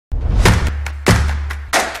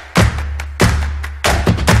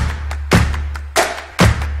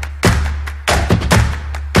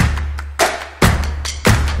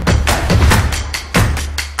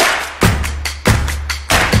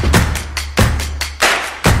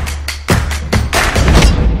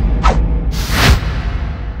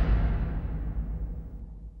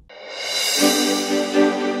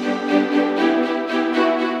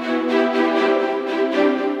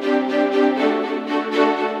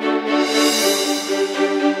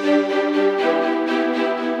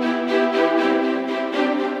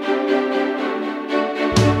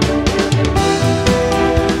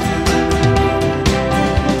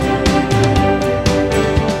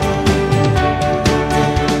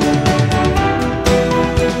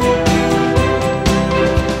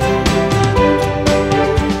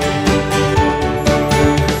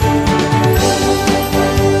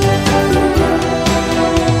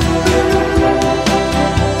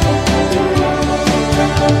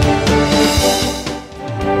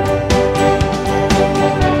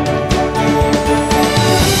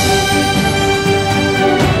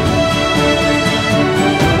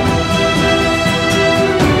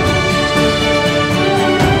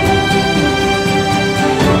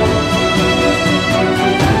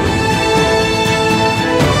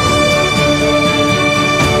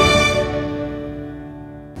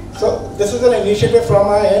initiative from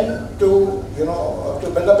our end to, to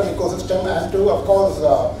build up an ecosystem and to, of course,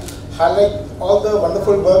 highlight all the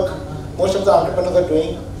wonderful work most of the entrepreneurs are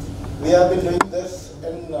doing. We have been doing this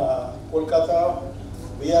in Kolkata.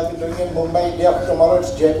 We have been doing it in Mumbai. Day after tomorrow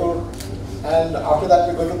it's Jaipur, and after that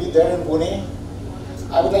we're going to be there in Pune.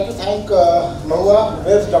 I would like to thank Mahua.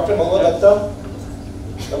 Where's Dr. Mahua Datta?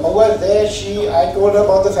 Mahua is there. I told her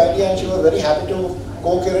about this idea and she was very happy to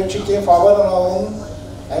co-curate. She came forward on her own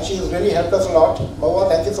and she's really helped us a lot. Mahua,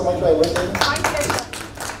 thank you so much for everything.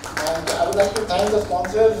 And I would like to thank the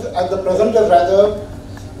sponsors and the presenters rather.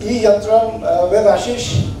 E-Yantram, where's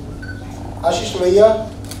Ashish? Ashish Lohiya.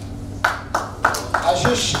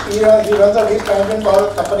 Ashish, he runs a big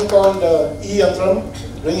company called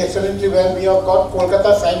E-Yantram, doing excellently well. We have got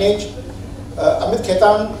Kolkata signage. Amit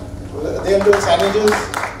Khetan, they are doing signages,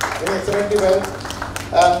 doing excellently well.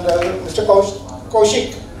 And Mr.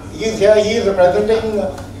 Kaushik, he is here, he is representing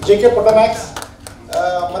JK Potamax.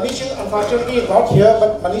 Manish is unfortunately not here,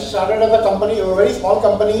 but Manish started as a company, a very small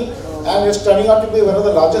company, and is turning out to be one of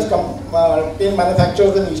the largest paint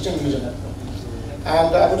manufacturers in the Eastern region.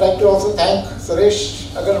 And I would like to also thank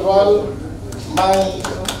Suresh Agarwal, my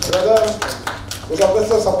brother, who is always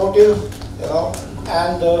so supportive,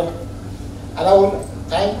 and I would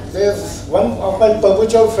thank, there's one of my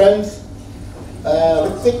perpetual friends,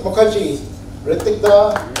 Ritik Mukherjee. Ritik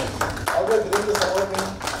da, always willing to support me.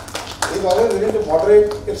 He's always willing to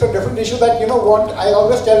moderate. It's a different issue that, I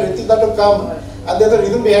always tell Ritik da to come, and there's a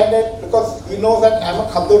reason behind it, because he knows that I'm a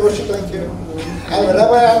Khabdoshi like him. And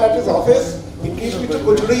whenever I'm at his office, he teaches me to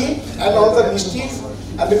Kujri and all the mischiefs,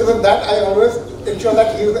 and because of that, I always ensure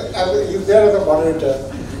that he's there as a moderator.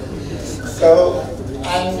 So,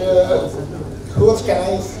 and who else can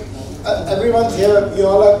I? Everyone's here.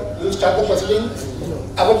 We'll start the proceeding.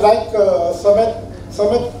 I would like Sumit.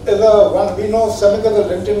 Sumit is we know Sumit is a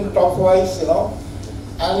LinkedIn top voice,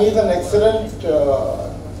 and he's an excellent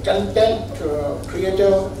content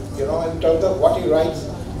creator, in terms of what he writes.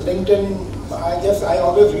 LinkedIn, I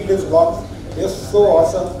always read his blogs. He's so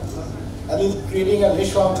awesome, and he's creating a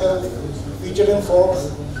niche for himself, featured in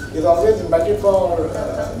Forbes. He's always invited for,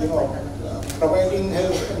 providing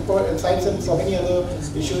his insights in so many other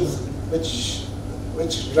issues,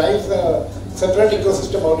 which drives a separate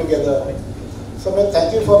ecosystem altogether. Sumit,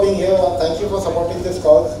 thank you for being here, and thank you for supporting this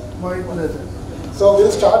cause. My pleasure. So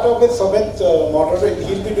we'll start off with Sumit moderate.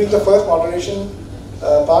 He'll be doing the first moderation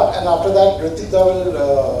part, and after that, Ritika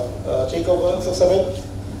will take over. So Sumit,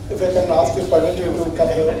 if I can ask you permission to come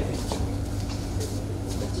here.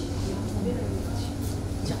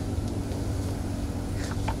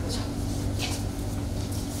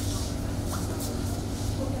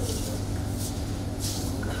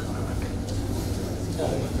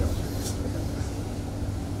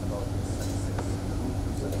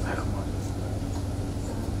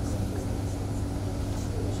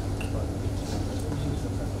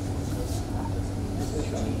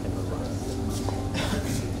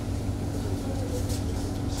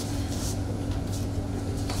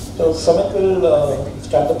 So Sumit will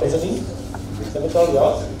start the proceeding. Sumit, all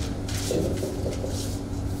yours.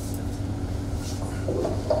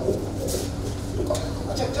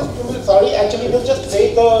 Sorry, actually we'll just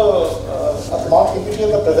take a small PPT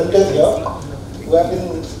of the presenters here, who have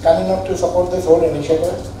been kind enough to support this whole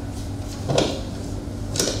initiative.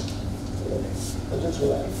 So just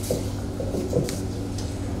relax.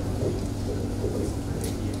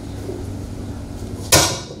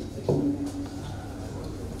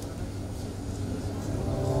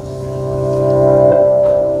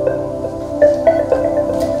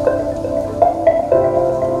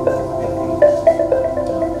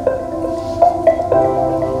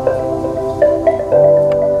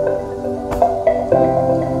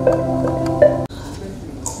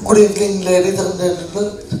 Good evening, ladies and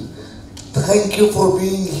gentlemen. Thank you for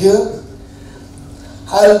being here.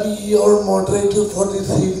 I'll be your moderator for this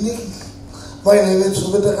evening. My name is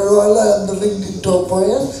Sumit Agarwal. I am the LinkedIn top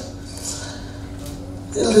voice.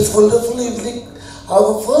 In this wonderful evening,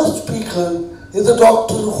 our first speaker is a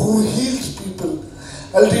doctor who heals people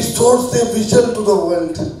and restores their vision to the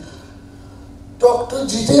world. Dr.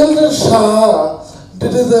 Jitendra Shah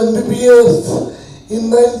did his MBBS in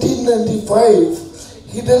 1995.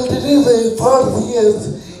 He then did his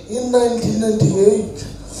FRCS in 1998.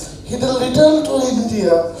 He then returned to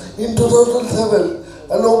India in 2007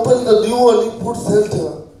 and opened the new Alipur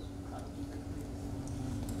Center.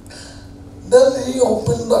 Then he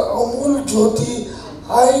opened the Amul Jyoti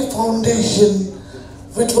Eye Foundation,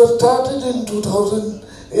 which was started in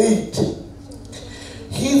 2008.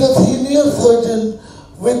 He is a senior surgeon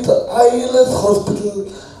with ILS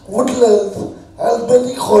Hospital, Woodlands, and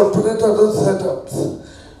many corporate other setups.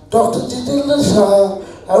 Dr. Jitendra Shah,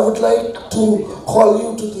 I would like to call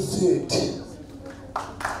you to the stage.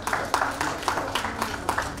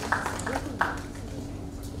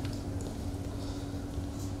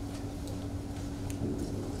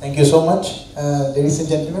 Thank you so much, ladies and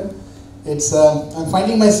gentlemen. I'm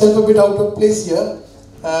finding myself a bit out of place here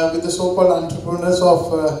with the so-called entrepreneurs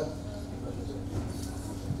of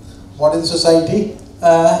modern society.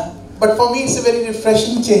 But for me, it's a very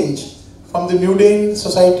refreshing change from the mundane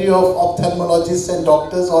society of ophthalmologists and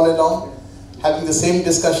doctors all along, having the same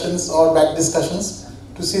discussions or back discussions,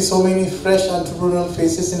 to see so many fresh entrepreneurial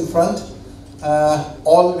faces in front,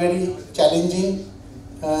 all very challenging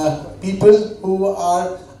people who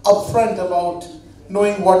are upfront about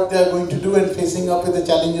knowing what they are going to do and facing up with the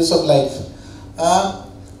challenges of life.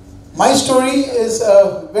 My story is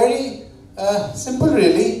very simple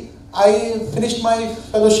really. I finished my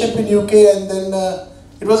fellowship in UK, and then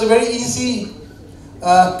it was a very easy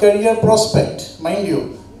career prospect, mind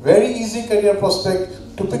you, very easy career prospect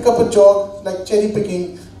to pick up a job like cherry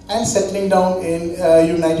picking and settling down in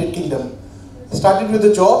United Kingdom. Started with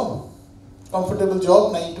a job, comfortable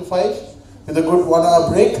job, 9 to 5, with a good 1 hour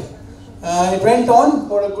break. It went on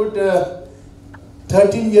for a good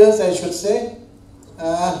 13 years, I should say.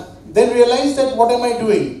 Then realized that what am I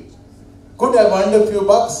doing? Good, I've earned a few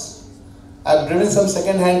bucks. I've driven some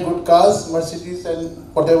second-hand good cars, Mercedes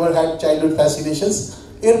and whatever had childhood fascinations.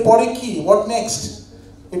 What next?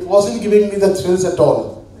 It wasn't giving me the thrills at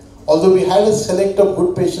all. Although we had a select of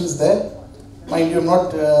good patients there. Mind you, I'm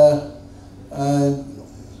not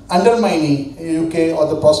undermining UK or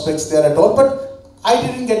the prospects there at all, but I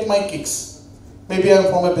didn't get my kicks. Maybe I'm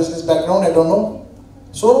from a business background, I don't know.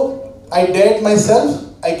 So I dared myself.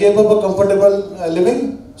 I gave up a comfortable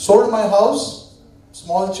living, sold my house,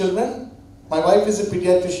 small children. My wife is a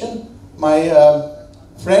pediatrician. My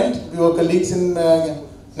friend, we were colleagues in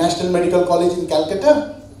National Medical College in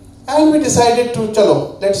Calcutta, and we decided to,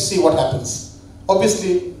 chalo, let's see what happens.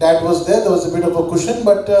 Obviously, Dad was there was a bit of a cushion,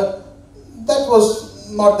 but that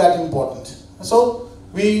was not that important. So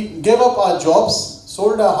we gave up our jobs,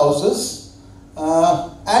 sold our houses,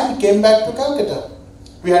 and came back to Calcutta.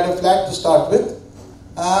 We had a flat to start with.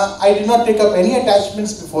 I did not take up any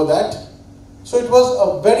attachments before that. So it was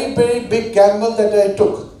a very, very big gamble that I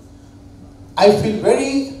took. I feel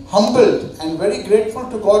very humbled and very grateful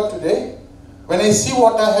to God today when I see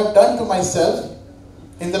what I have done to myself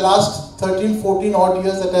in the last 13, 14 odd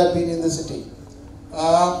years that I have been in the city.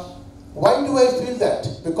 Why do I feel that?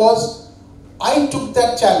 Because I took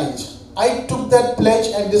that challenge. I took that pledge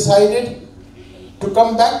and decided to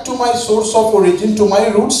come back to my source of origin, to my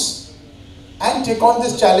roots, and take on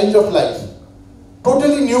this challenge of life.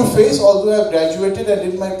 Totally new phase, although I have graduated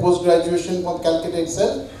and did my post-graduation from Calcutta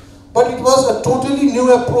itself. But it was a totally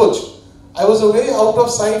new approach. I was away out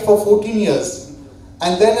of sight for 14 years.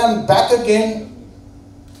 And then I'm back again,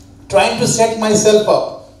 trying to set myself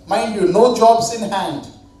up. Mind you, no jobs in hand,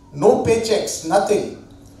 no paychecks, nothing.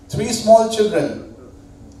 3 small children.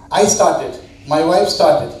 I started, my wife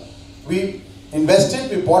started. We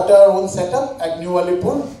invested, we bought our own setup at New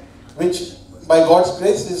Alipur, which by God's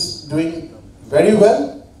grace is doing very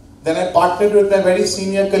well. Then I partnered with my very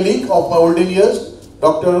senior colleague of my olden years,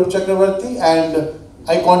 Dr. Rup Chakravarti, and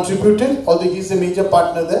I contributed, although he's a major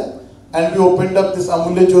partner there, and we opened up this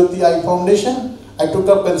Amulya Jyoti Eye Foundation. I took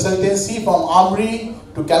up consultancy from Amri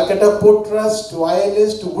to Calcutta Port Trust to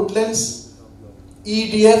ILS to Woodlands,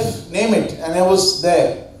 EDF, name it, and I was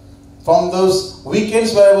there. From those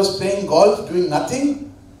weekends where I was playing golf, doing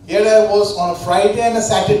nothing, here I was on a Friday and a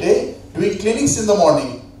Saturday doing clinics in the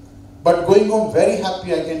morning. But going home very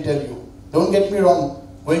happy, I can tell you. Don't get me wrong,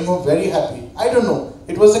 going home very happy. I don't know,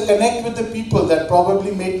 it was a connect with the people that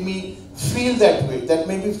probably made me feel that way, that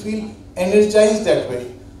made me feel energized that way.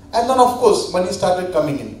 And then of course, money started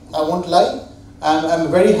coming in. I won't lie, I'm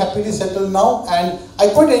very happily settled now, and I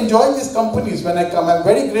quite enjoy these companies when I come. I'm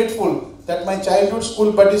very grateful that my childhood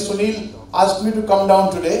school buddy Sunil asked me to come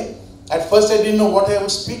down today. At first I didn't know what I would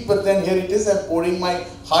speak, but then here it is, I'm pouring my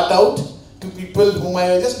heart out to people whom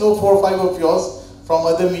I just know 4 or 5 of yours from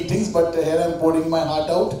other meetings, but here I'm pouring my heart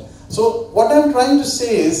out. So what I'm trying to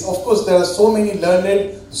say is, of course, there are so many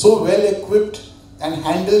learned, so well equipped and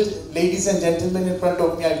handled ladies and gentlemen in front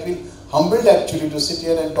of me. I feel humbled actually to sit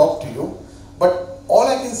here and talk to you. But all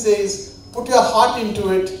I can say is, put your heart into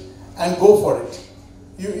it and go for it.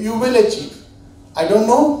 You will achieve. I don't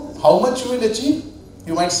know how much you will achieve.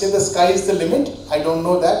 You might say the sky is the limit. I don't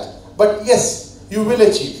know that. But yes, you will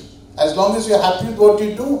achieve. As long as you're happy with what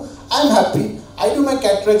you do, I'm happy. I do my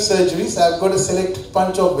cataract surgeries. I've got a select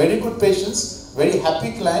bunch of very good patients, very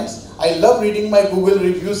happy clients. I love reading my Google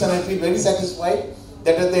reviews and I feel very satisfied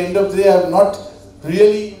that at the end of the day I have not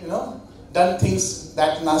really, done things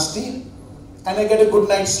that nasty, and I get a good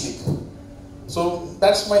night's sleep. So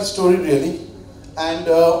that's my story really. And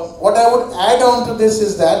what I would add on to this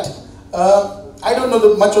is that I don't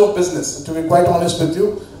know much of business, to be quite honest with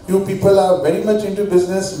you. You people are very much into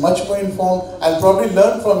business, much more informed. I'll probably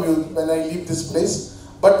learn from you when I leave this place.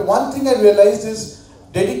 But one thing I realized is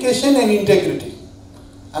dedication and integrity.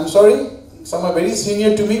 I'm sorry, some are very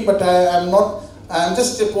senior to me, but I'm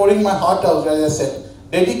just pouring my heart out, as I said.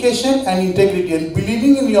 Dedication and integrity and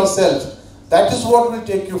believing in yourself, that is what will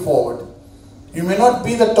take you forward. You may not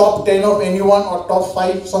be the top 10 of anyone or top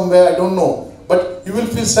 5 somewhere, I don't know. But you will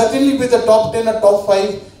certainly be the top 10 or top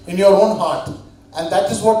 5 in your own heart. And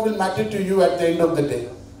that is what will matter to you at the end of the day.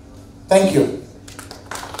 Thank you.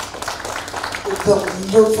 It's a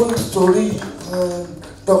wonderful story,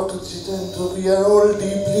 Dr. Jitendra. We are all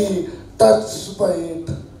deeply touched by it.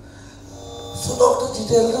 So, Dr.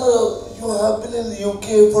 Jitendra, you have been in the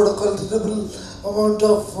UK for a considerable amount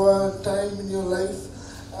of time in your life.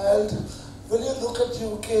 And when you look at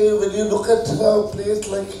UK, when you look at a place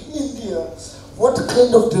like India, what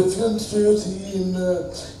kind of difference do you see in,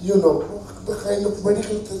 the kind of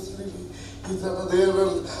medical facilities that are there,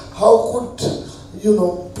 and how could,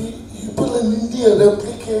 people in India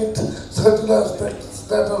replicate certain aspects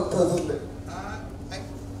that are present there?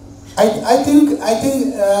 I think, I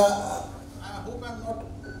hope I'm not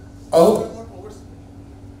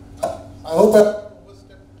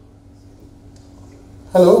overstepping.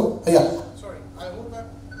 Hello? Yeah. Sorry.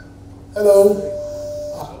 Hello? I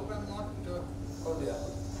hope I'm not, oh yeah.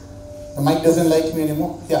 The mic doesn't like me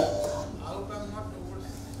anymore? Yeah. I hope I'm not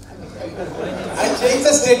overstepping. I changed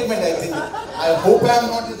the statement, I think. I hope I'm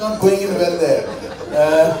not going in well there.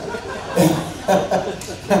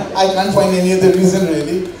 I can't find any other reason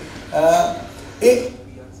really.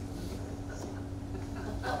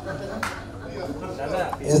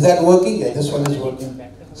 Is that working? Yeah, this one is working.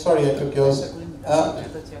 Sorry, I took yours.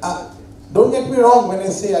 Don't get me wrong when I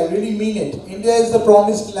say I really mean it. India is the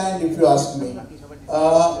promised land, if you ask me.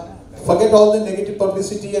 Forget all the negative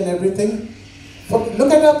publicity and everything.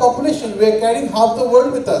 Look at our population. We are carrying half the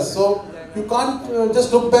world with us. So you can't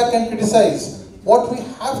just look back and criticize. What we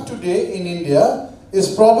have today in India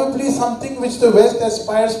is probably something which the West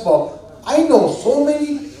aspires for. I know so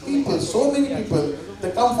many people,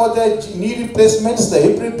 they come for their knee replacements, the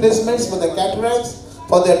hip replacements, for the cataracts,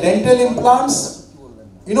 for their dental implants.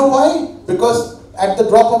 You know why? Because at the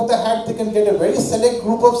drop of the hat, they can get a very select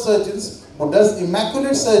group of surgeons who does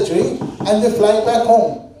immaculate surgery and they fly back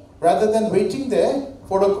home. Rather than waiting there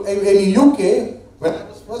for in UK, when I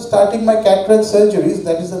was first starting my cataract surgeries,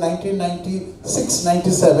 that is in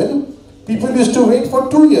 1996-97, people used to wait for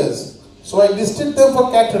 2 years. So I listed them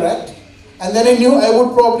for cataract, and then I knew I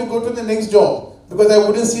would probably go to the next job because I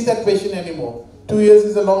wouldn't see that patient anymore. 2 years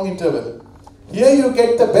is a long interval. Here you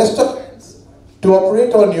get the best of hands to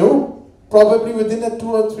operate on you, probably within a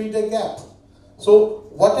 2 or 3 day gap. So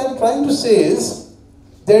what I'm trying to say is,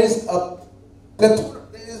 there is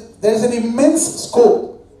an immense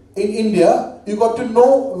scope in India. You got to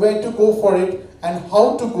know where to go for it and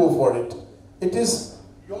how to go for it. It is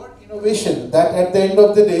your innovation that at the end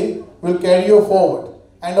of the day will carry you forward.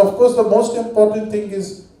 And of course, the most important thing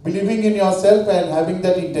is believing in yourself and having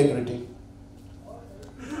that integrity.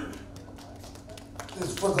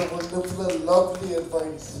 This was a wonderful and lovely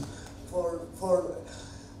advice for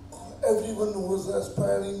everyone who is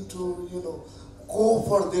aspiring to, go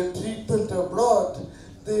for their treatment abroad.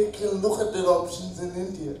 They can look at their options in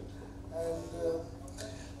India. And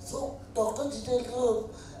so, Dr. Jitendra,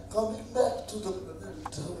 coming back to the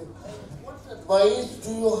present, what advice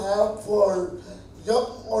do you have for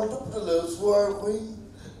young entrepreneurs who are wanting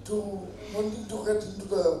to get into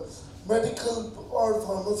the medical or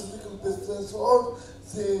pharmaceutical business, or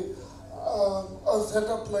say a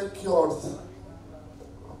setup like yours?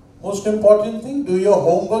 Most important thing, do your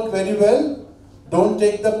homework very well. Don't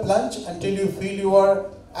take the plunge until you feel you are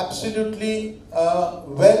absolutely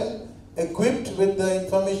well equipped with the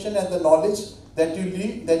information and the knowledge that you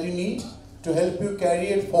need to help you carry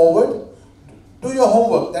it forward. Do your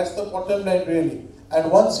homework, that's the bottom line really.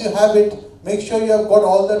 And once you have it, make sure you have got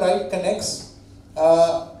all the right connects.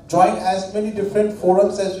 Join as many different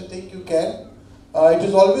forums as you think you can. It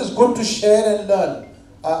is always good to share and learn.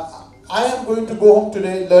 I am going to go home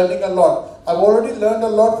today learning a lot. I've already learned a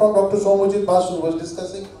lot from Dr. Somojit Basu, who was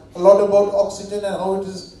discussing a lot about oxygen and how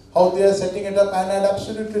they are setting it up, and I had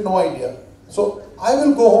absolutely no idea. So I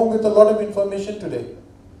will go home with a lot of information today.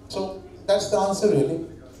 So that's the answer really.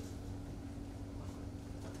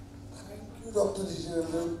 Thank you, Dr.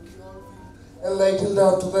 Jitendra. enlightened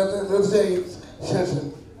after that energized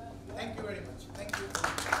session. Thank you very much. Thank you.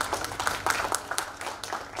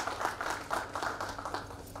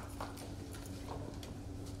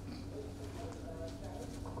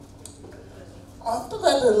 After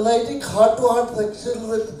that enlightening heart-to-heart section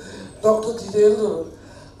with Dr. Jitendra,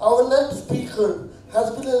 our next speaker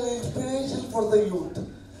has been an inspiration for the youth.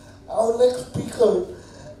 Our next speaker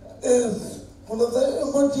is one of the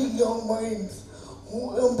emerging young minds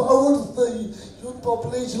who empowers the youth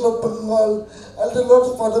population of Bengal and a lot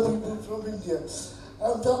of other people from India.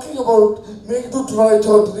 I'm talking about Meghdut Roy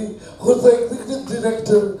Chaudhary, who is the Executive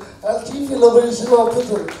Director and Chief Innovation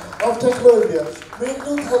Officer of Techno India.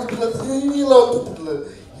 Meghdut has been a serial entrepreneur.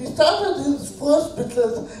 He started his first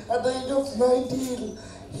business at the age of 19.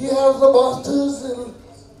 He has a master's in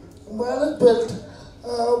management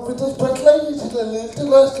with a specialization in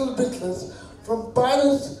international business from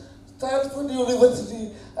Paris, Stanford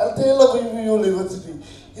University, and Tel Aviv University.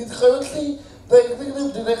 He is currently the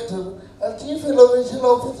Executive Director and Chief Innovation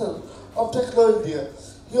Officer of Techno India.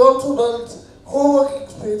 He also runs co-working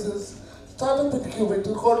spaces, startup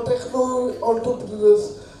incubator called Techno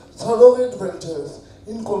Entrepreneurs Surrogate Ventures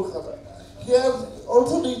in Kolkata. He has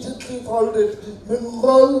also recently founded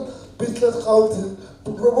Bengal Business Council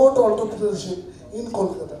to promote entrepreneurship in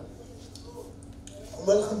Kolkata.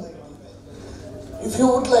 Welcome. If you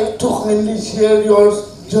would like to kindly share your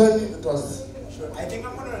journey with us. Sure. I think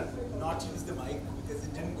I'm going to not use the mic because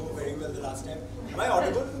it didn't go very well the last time. Am I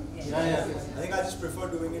audible? Yeah. I think I just prefer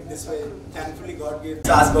doing it this way. Thankfully, God gave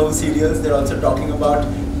Babu serials. They're also talking about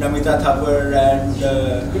Namita Thapar and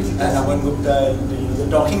Aman Gupta. And, they're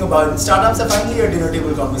talking about startups are finally a dinner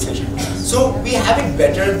table conversation. So we have it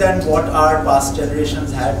better than what our past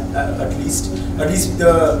generations had. At least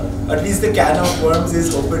the can of worms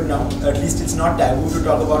is open now. At least it's not taboo to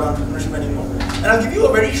talk about entrepreneurship anymore. And I'll give you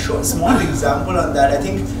a very small example on that. I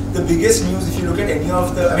think the biggest news, if you look at any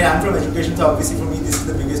of the, I mean, I'm from education, so obviously for me this is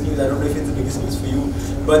the biggest news. I don't know if it's the biggest news for you,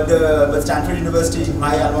 but Stanford University,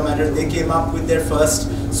 my alma mater, they came up with their first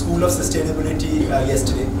School of Sustainability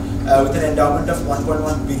yesterday with an endowment of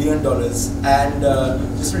 $1.1 billion. And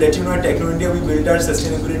just to let you know, at Techno India, we built our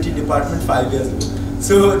sustainability department 5 years ago.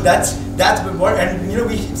 So that's what, and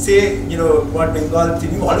we say, what Bengal,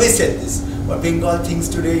 we've always said this. What Bengal thinks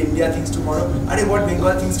today, India thinks tomorrow. And what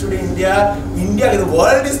Bengal thinks today, India, the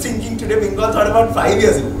world is thinking today, Bengal thought about 5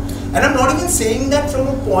 years ago. And I'm not even saying that from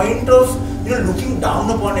a point of looking down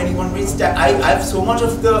upon anyone. I've so much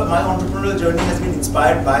of my entrepreneurial journey has been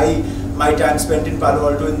inspired by my time spent in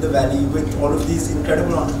Palo Alto in the Valley with all of these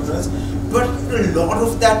incredible entrepreneurs. But a lot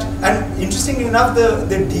of that, and interestingly enough,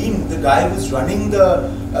 the dean, the guy who's running the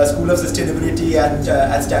School of Sustainability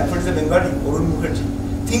at Stanford is a Bengali, Arun Mukherjee.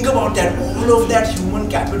 Think about that, all of that human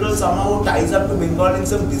capital somehow ties up to Bengal in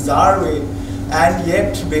some bizarre way. And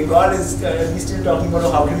yet Bengal is still talking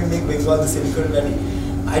about how can we make Bengal the Silicon Valley.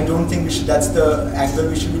 I don't think that's the angle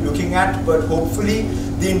we should be looking at, but hopefully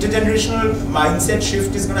the intergenerational mindset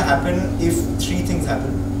shift is going to happen if three things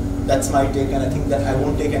happen. That's my take, and I think that I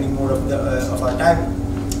won't take any more of our time.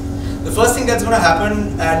 The first thing that's going to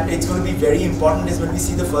happen, and it's going to be very important, is when we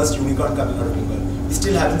see the first unicorn coming out of Bengal. We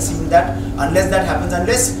still haven't seen that. Unless that happens,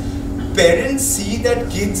 unless parents see that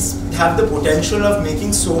kids have the potential of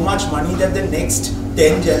making so much money that the next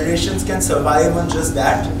 10 generations can survive on just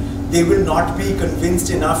that, they will not be convinced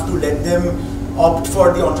enough to let them opt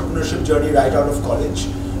for the entrepreneurship journey right out of college.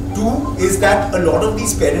 Two is that a lot of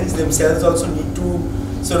these parents themselves also need to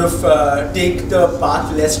sort of take the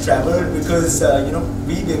path less traveled, because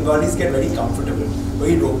we Bengalis get very comfortable.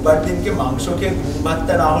 And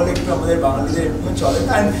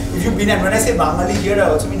if you've been, and when I say Bengali here, I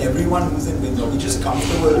also mean everyone who's in Bengal. We're just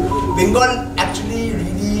comfortable. Bengal actually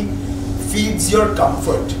really feeds your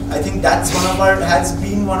comfort. I think that's has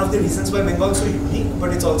been one of the reasons why Bengal is so unique,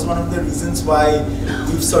 but it's also one of the reasons why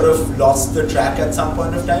we've sort of lost the track at some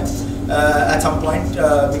point of time,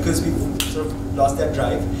 because we've sort of lost that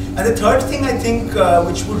drive. And the third thing I think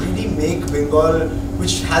which would really make Bengal,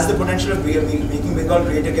 which has the potential of making Bengal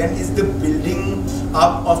great again, is the building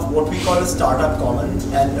up of what we call a startup common.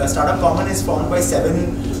 And a startup common is formed by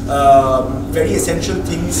 7 very essential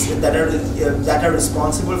things that are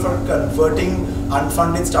responsible for converting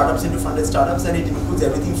unfunded startups into funded startups, and it includes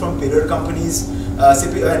everything from pillar companies.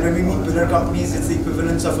 And when we mean pillar companies, it's the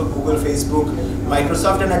equivalence of a Google, Facebook,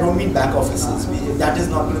 Microsoft, and I don't mean back offices. That is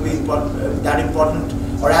not going to be that important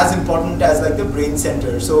or as important as like the brain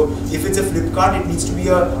center. So if it's a Flipkart, it needs to be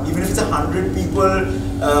even if it's 100 people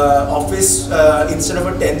office instead of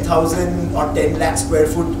a 10,000 or 10 lakh square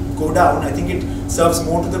foot go down. I think it serves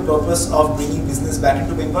more to the purpose of bringing business back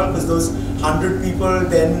into Bengal, because those 100 people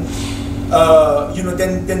then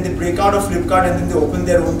then they break out of Flipkart and then they open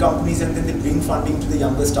their own companies and then they bring funding to the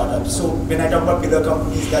younger startups. So when I talk about pillar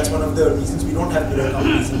companies, that's one of the reasons we don't have pillar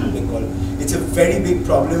companies in Bengal. It's a very big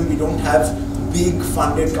problem. We don't have big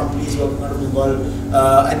funded companies working out of Bengal,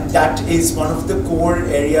 and that is one of the core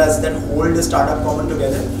areas that hold the startup common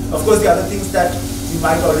together. Of course, the other things that you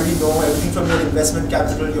might already know, everything from your investment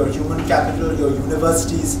capital, your human capital, your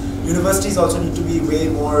universities. Universities also need to be way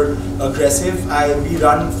more aggressive. We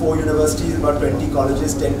run 4 universities, about 20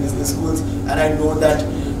 colleges, 10 business schools, and I know that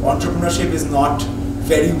entrepreneurship is not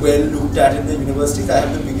very well looked at in the universities. I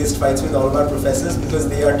have the biggest fights with all of our professors because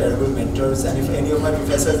they are terrible mentors, and if any of my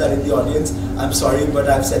professors are in the audience, I'm sorry, but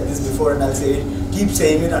I've said this before and I'll say it, keep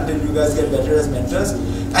saying it until you guys get better as mentors.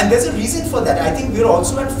 And there's a reason for that. I think we're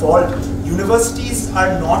also at fault. Universities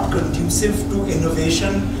are not conducive to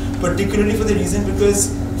innovation, particularly for the reason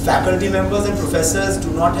because faculty members and professors do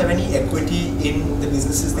not have any equity in the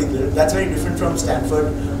businesses they build. That's very different from Stanford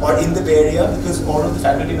or in the Bay Area because all of the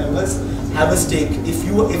faculty members have a stake.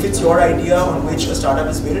 If it's your idea on which a startup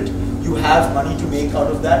is built, you have money to make out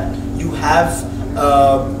of that. You have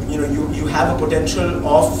you have a potential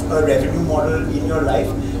of a revenue model in your life,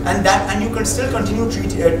 and you can still continue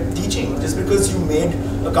teaching. Just because you made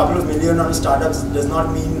a couple of million on startups does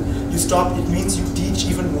not mean you stop. It means you teach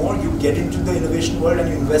even more, you get into the innovation world and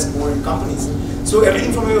you invest more in companies. So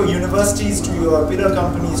everything from your universities to your pillar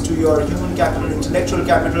companies to your human capital, intellectual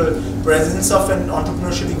capital, presence of an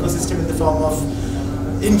entrepreneurship ecosystem in the form of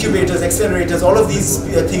incubators, accelerators, all of these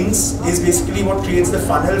things is basically what creates the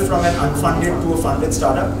funnel from an unfunded to a funded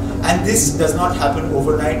startup. And this does not happen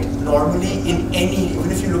overnight. Normally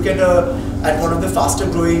even if you look at one of the faster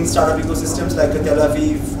growing startup ecosystems like a Tel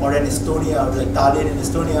Aviv or an Estonia, or like Tallinn in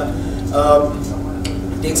Estonia,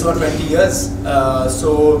 it takes about 20 years.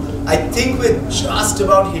 So I think we're just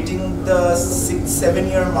about hitting the 6-7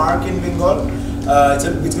 year mark in Bengal. It's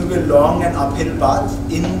going to be a long and uphill path.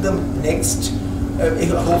 In the next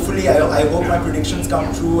hopefully, I hope my predictions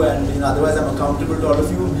come true, and otherwise I'm accountable to all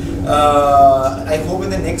of you. I hope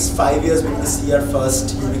in the next 5 years we will see our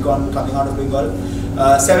first unicorn coming out of Bengal.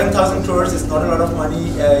 7,000 crores is not a lot of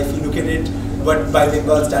money if you look at it, but by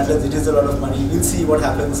Bengal standards it is a lot of money. We'll see what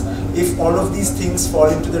happens. If all of these things fall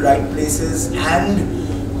into the right places, and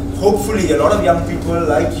hopefully a lot of young people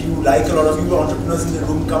like you, like a lot of you entrepreneurs in the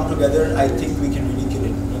room come together, I think we can really kill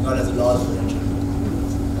it. Bengal has a lot of potential.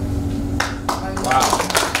 Wow.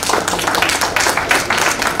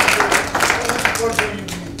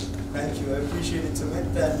 Thank you. I appreciate it,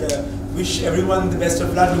 Sumit, and wish everyone the best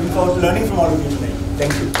of luck. Looking forward to learning from all of you tonight.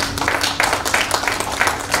 Thank you.